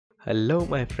Hello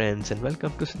my friends and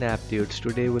welcome to SnapDudes.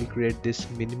 Today we'll create this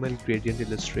minimal gradient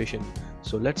illustration.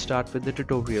 So let's start with the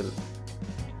tutorial.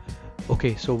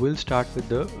 Okay, so we'll start with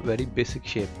the very basic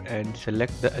shape and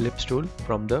select the ellipse tool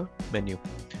from the menu.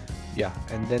 Yeah,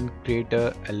 and then create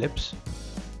a ellipse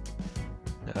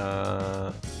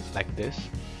like this.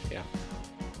 Yeah,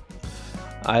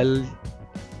 I'll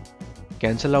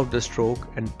cancel out the stroke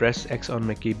and press X on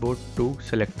my keyboard to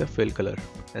select the fill color,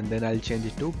 and then I'll change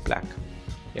it to black.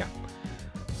 Yeah.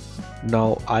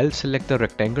 Now I'll select the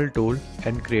rectangle tool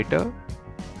and create a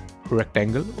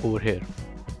rectangle over here.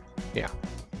 Yeah,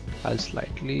 I'll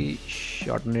slightly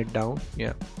shorten it down.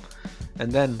 Yeah,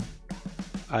 and then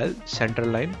I'll center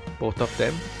line both of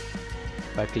them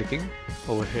by clicking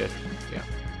over here. Yeah.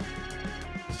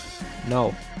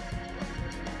 Now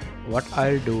what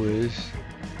I'll do is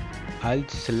I'll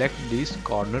select these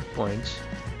corner points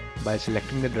by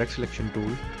selecting the direct selection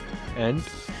tool and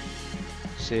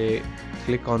say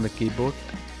click on the keyboard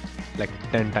like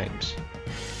 10 times.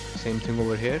 Same thing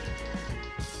over here.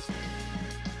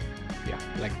 Yeah,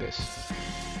 like this.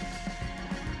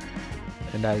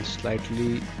 And I'll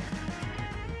slightly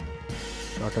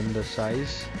shorten the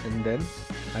size and then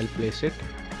I'll place it.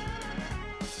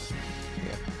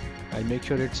 Yeah, I'll make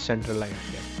sure it's center line.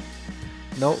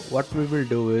 Yeah. Now what we will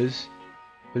do is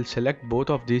we'll select both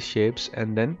of these shapes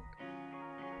and then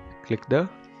click the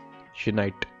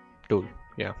unite tool.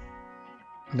 Yeah.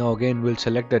 Now again we'll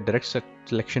select the direct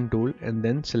selection tool and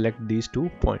then select these 2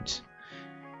 points,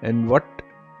 and what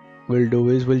we'll do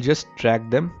is we'll just drag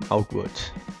them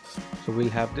outwards, so we'll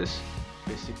have this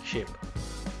basic shape.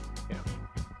 Yeah.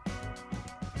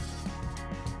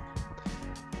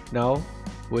 Now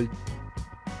we'll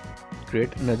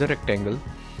create another rectangle.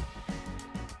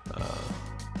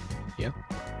 Yeah,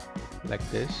 like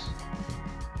this,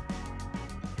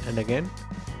 and again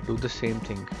do the same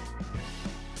thing.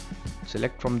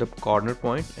 Select from the corner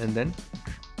point and then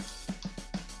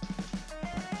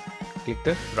click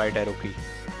the right arrow key,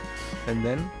 and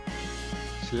then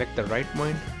select the right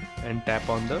point and tap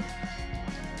on the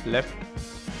left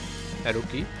arrow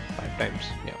key 5 times.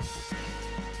 Yeah,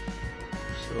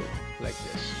 so like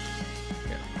this.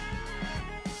 Yeah.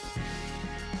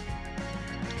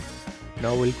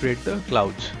 Now we'll create the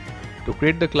clouds. To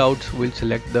create the clouds, we'll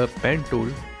select the pen tool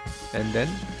and then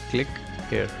click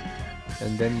here,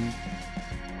 and then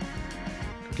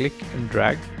click and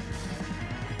drag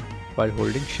while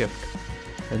holding shift,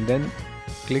 and then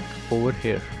click over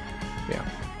here. Yeah,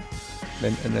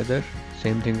 then another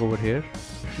same thing over here,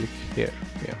 click here.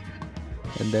 Yeah,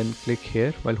 and then click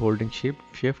here while holding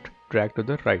shift, drag to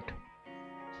the right.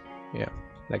 Yeah,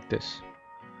 like this,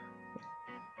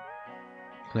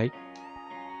 like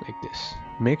this.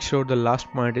 Make sure the last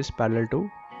point is parallel to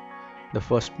the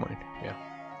first point. Yeah,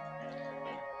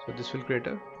 so this will create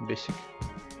a basic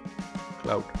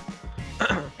cloud.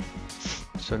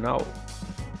 So now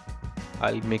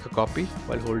I'll make a copy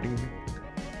while holding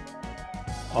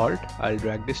Alt. I'll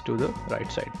drag this to the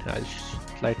right side. I'll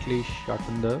slightly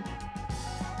shorten the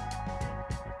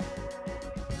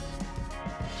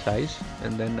size,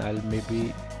 and then I'll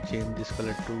maybe change this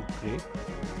color to gray.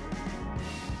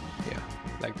 Yeah,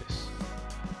 like this.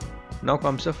 Now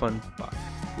comes the fun part.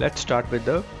 Let's start with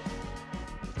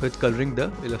coloring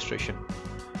the illustration.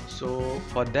 So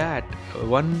for that,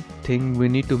 one thing we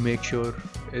need to make sure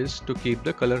is to keep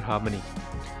the color harmony.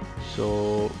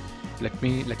 So let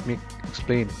me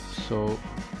explain. So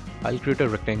I'll create a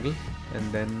rectangle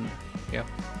and then yeah,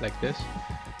 like this,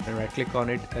 and right click on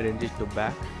it, arrange it to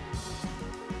back,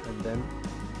 and then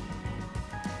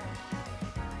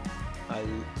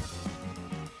I'll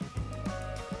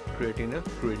create in a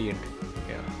gradient.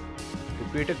 Yeah, to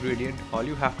create a gradient, all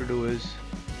you have to do is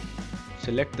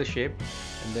select the shape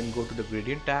and then go to the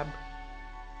gradient tab.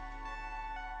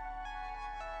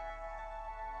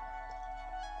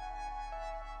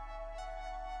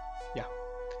 Yeah,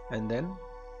 and then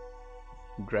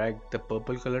drag the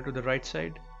purple color to the right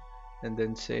side and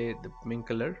then say the pink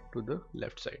color to the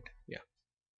left side. Yeah,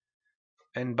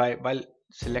 and while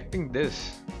selecting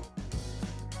this,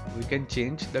 we can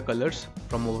change the colors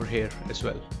from over here as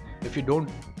well. If you don't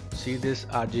see this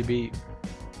RGB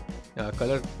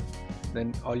color,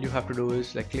 then all you have to do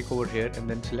is like click over here and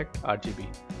then select RGB.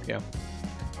 Yeah,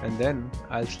 and then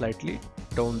I'll slightly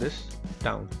tone this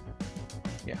down.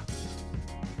 Yeah,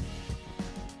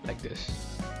 like this.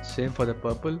 Same for the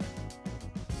purple.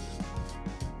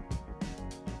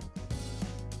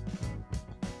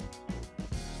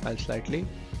 I'll slightly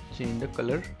change the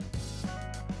color,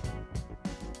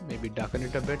 maybe darken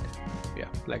it a bit. Yeah,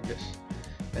 like this,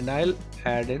 and I'll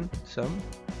add in some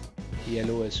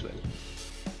yellow as well.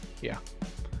 Yeah,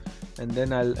 and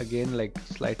then I'll again like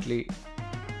slightly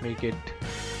make it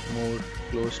more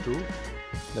close to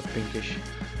the pinkish.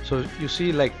 So you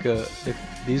see like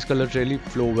these colors really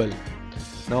flow well.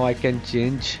 Now I can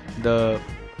change the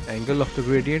angle of the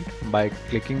gradient by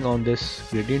clicking on this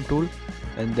gradient tool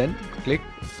and then click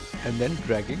and then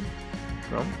dragging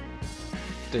from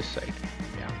this side.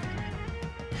 Yeah.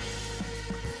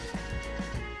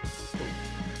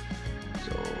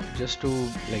 So just to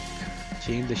like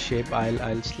change the shape,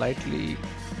 I'll slightly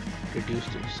reduce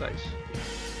the size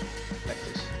like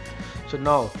this. So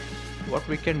now what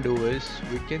we can do is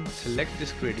we can select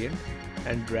this gradient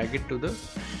and drag it to the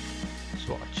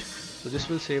swatch. So this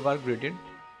will save our gradient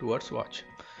to our swatch.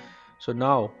 So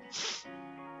now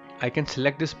I can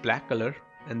select this black color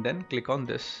and then click on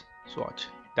this swatch.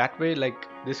 That way like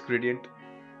this gradient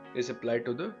is applied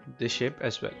to this shape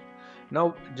as well.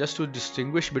 Now just to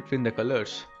distinguish between the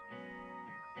colors,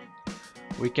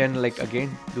 we can like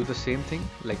again do the same thing,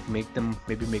 like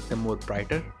maybe make them more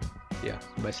brighter. Yeah,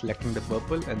 by selecting the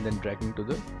purple and then dragging to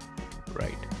the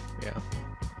right. Yeah,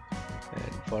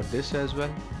 and for this as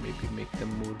well, maybe make them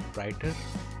more brighter.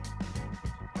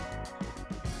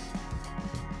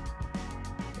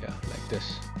 Yeah, like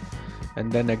this.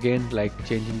 And then again like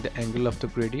changing the angle of the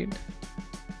gradient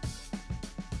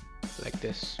like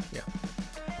this. Yeah,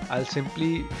 I'll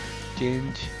simply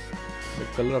change the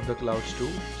color of the clouds to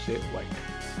say white.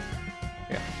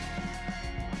 Yeah,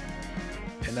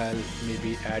 and I'll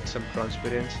maybe add some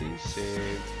transparency,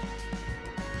 say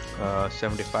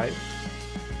 75.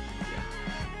 Yeah,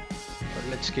 but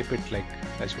let's keep it like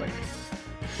as white.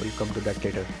 We'll come to that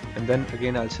later. And then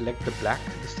again I'll select the black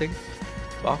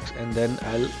box and then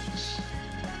I'll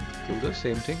do the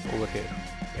same thing over here.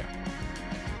 Yeah,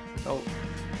 now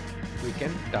we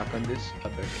can darken this a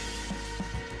bit.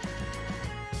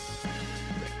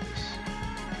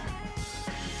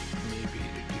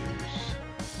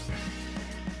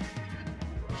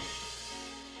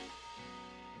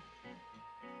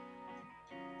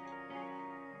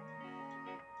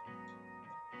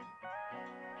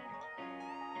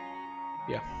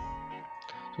 Yeah,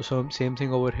 so same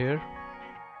thing over here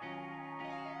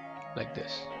like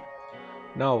this.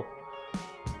 Now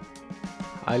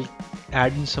I'll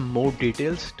add in some more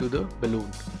details to the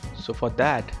balloon. So for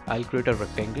that I'll create a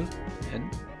rectangle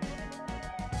and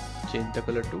change the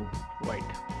color to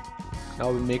white. Now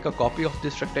we'll make a copy of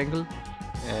this rectangle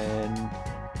and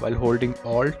while holding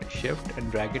Alt Shift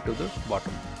and drag it to the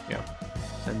bottom. Yeah,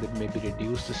 and then maybe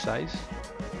reduce the size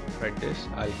like this.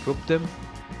 I'll group them.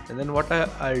 And then what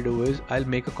I'll do is I'll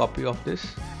make a copy of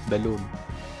this balloon.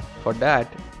 For that,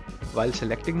 while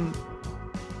selecting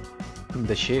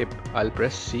the shape, I'll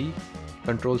press C,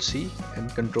 Control C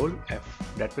and Control F.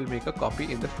 That will make a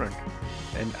copy in the front.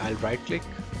 And I'll right click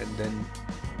and then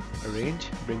arrange,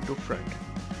 bring to front.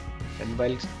 And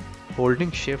while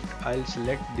holding Shift, I'll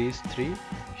select these three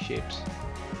shapes.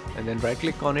 And then right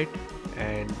click on it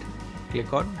and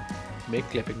click on Make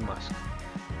Clipping Mask.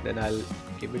 Then I'll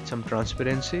give it some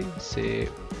transparency, say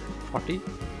 40.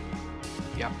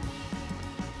 Yeah,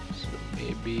 so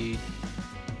maybe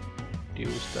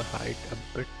reduce the height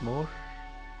a bit more.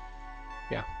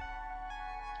 Yeah,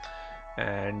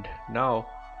 and now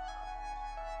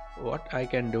what I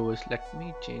can do is let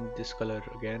me change this color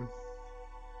again.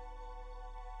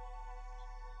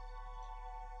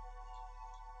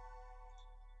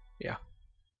 Yeah,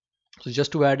 so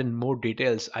just to add in more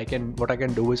details, what I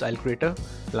can do is I'll create a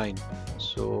line.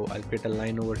 So I'll create a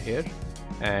line over here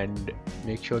and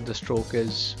make sure the stroke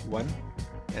is 1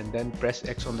 and then press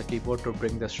X on the keyboard to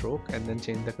bring the stroke and then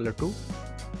change the color to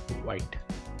white.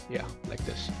 Yeah, like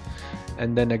this.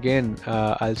 And then again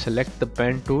I'll select the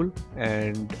pen tool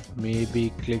and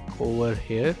maybe click over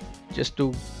here just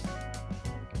to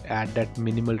add that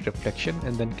minimal reflection,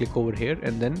 and then click over here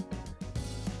and then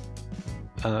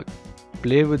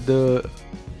play with the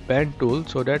pen tool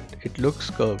so that it looks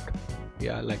curved.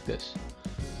 Yeah, like this.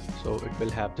 So it will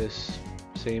have this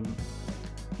same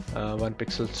 1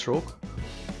 pixel stroke.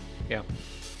 Yeah,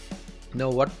 now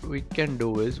what we can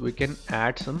do is we can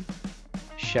add some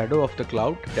shadow of the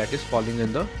cloud that is falling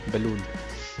in the balloon.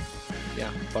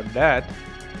 Yeah, for that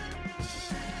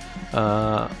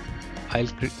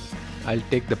I'll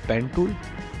take the pen tool.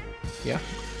 Yeah,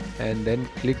 and then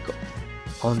click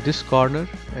on this corner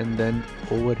and then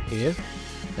over here,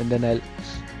 and then I'll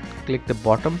click the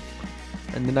bottom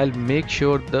and then I'll make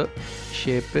sure the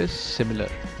shape is similar.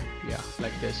 Yeah,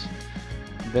 like this.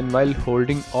 Then while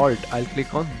holding Alt, I'll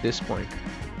click on this point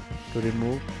to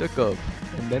remove the curve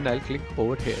and then I'll click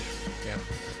over here. Yeah,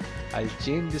 I'll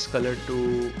change this color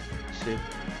to say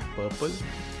purple.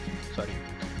 Sorry,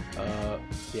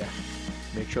 yeah,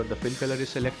 make sure the fill color is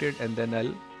selected, and then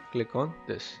I'll click on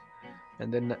this,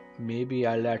 and then maybe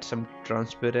I'll add some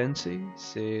transparency,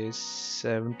 say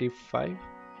 75.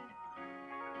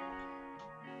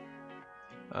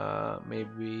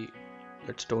 Maybe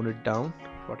let's tone it down,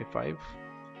 45.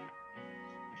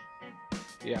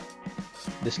 Yeah,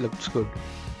 this looks good.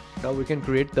 Now we can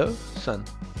create the sun.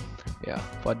 Yeah,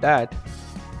 for that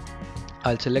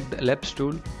I'll select the ellipse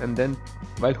tool, and then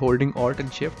while holding alt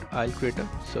and shift I'll create a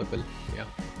circle. Yeah,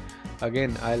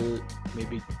 again I'll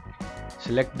maybe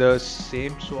select the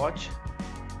same swatch,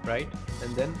 right,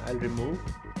 and then I'll remove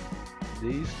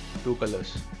these two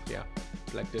colors. Yeah,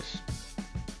 like this.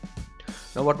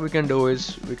 Now what we can do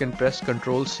is we can press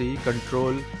Ctrl C,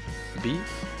 Ctrl B.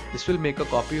 This will make a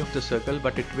copy of the circle,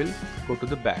 but it will go to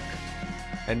the back,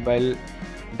 and while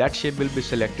that shape will be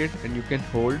selected, and you can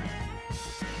hold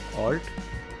alt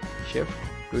shift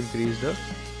to increase the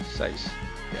size.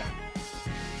 Yeah,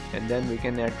 and then we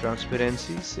can add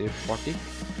transparency, say 40.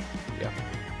 Yeah,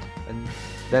 and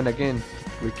then again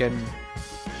we can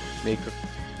make a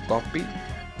copy,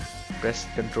 press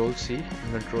Ctrl C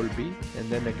and Ctrl B, and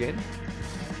then again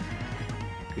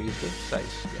increase the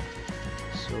size. Yeah,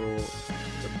 so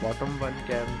the bottom one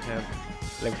can have,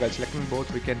 like while selecting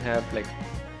both, we can have like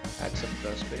add some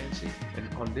transparency,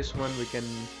 and on this one we can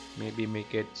maybe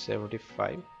make it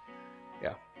 75.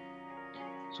 Yeah,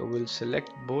 so we'll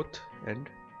select both and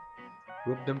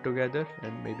group them together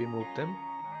and maybe move them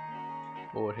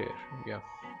over here. Yeah,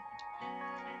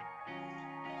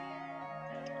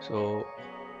 so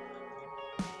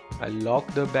I'll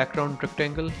lock the background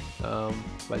rectangle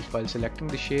while selecting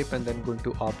the shape, and then going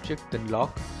to object, then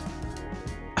lock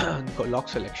lock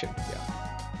selection. Yeah,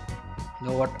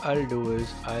 now what I'll do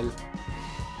is I'll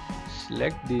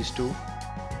select these two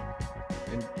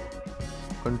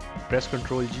and press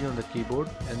Ctrl G on the keyboard,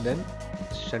 and then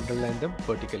center line them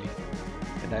vertically,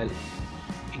 and I'll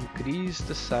increase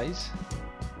the size.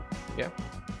 Yeah,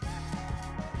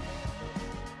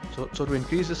 so to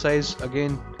increase the size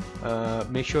again,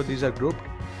 make sure these are grouped,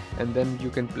 and then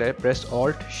you can press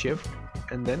alt shift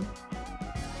and then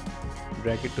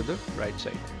drag it to the right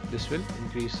side. This will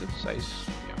increase the size.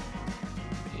 Yeah,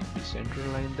 maybe center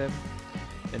line them,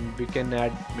 and we can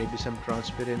add maybe some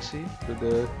transparency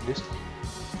to this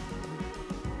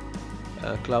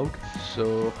cloud.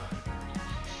 So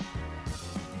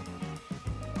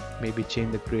maybe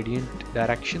change the gradient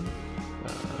direction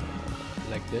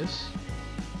like this.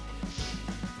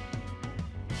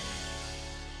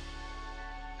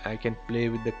 I can play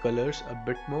with the colors a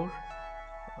bit more,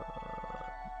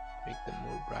 make them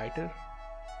more brighter.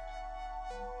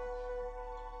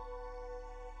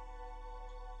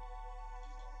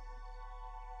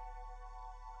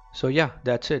 So yeah,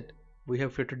 that's it. We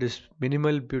have created this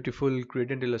minimal, beautiful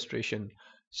gradient illustration.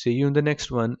 See you in the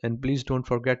next one, and please don't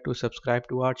forget to subscribe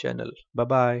to our channel. Bye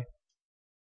bye.